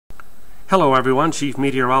Hello everyone, Chief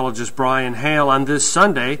Meteorologist Bryan Hale on this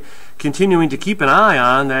Sunday, continuing to keep an eye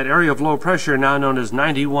on that area of low pressure now known as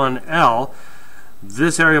 91L.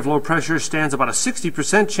 This area of low pressure stands about a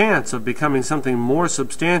 60% chance of becoming something more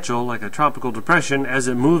substantial like a tropical depression as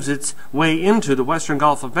it moves its way into the western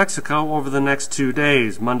Gulf of Mexico over the next 2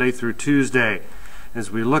 days, Monday through Tuesday. As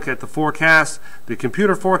we look at the forecast, the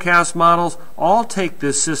computer forecast models all take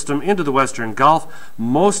this system into the western Gulf.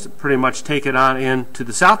 Most pretty much take it on into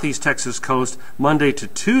the southeast Texas coast Monday to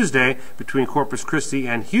Tuesday between Corpus Christi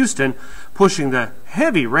and Houston, pushing the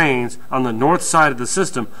heavy rains on the north side of the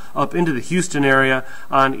system up into the Houston area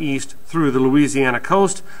on east through the Louisiana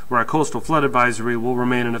coast, where a coastal flood advisory will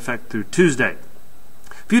remain in effect through Tuesday.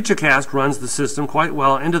 Futurecast runs the system quite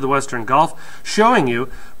well into the western Gulf, showing you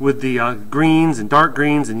with the greens and dark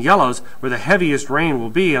greens and yellows where the heaviest rain will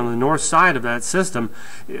be on the north side of that system.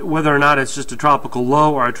 Whether or not it's just a tropical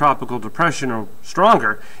low or a tropical depression or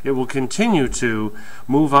stronger, it will continue to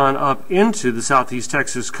move on up into the southeast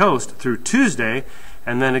Texas coast through Tuesday,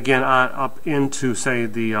 and then again on up into, say,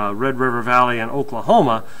 the Red River Valley and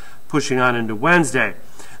Oklahoma, pushing on into Wednesday.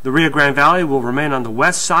 The Rio Grande Valley will remain on the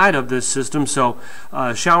west side of this system, so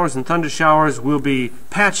showers and thunder showers will be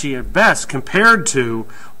patchy at best compared to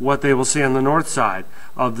what they will see on the north side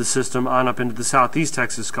of the system on up into the southeast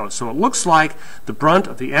Texas coast. So it looks like the brunt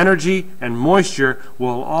of the energy and moisture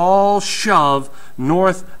will all shove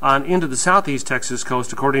north on into the southeast Texas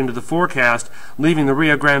coast according to the forecast, leaving the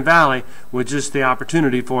Rio Grande Valley with just the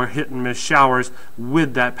opportunity for hit and miss showers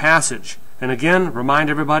with that passage. And again, remind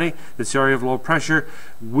everybody, this area of low pressure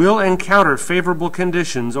will encounter favorable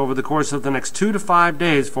conditions over the course of the next 2 to 5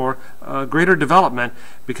 days for greater development,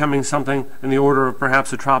 becoming something in the order of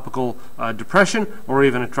perhaps a tropical depression or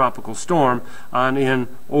even a tropical storm on in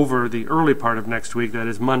over the early part of next week, that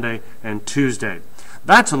is Monday and Tuesday.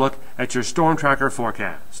 That's a look at your Storm Tracker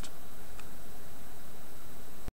forecast.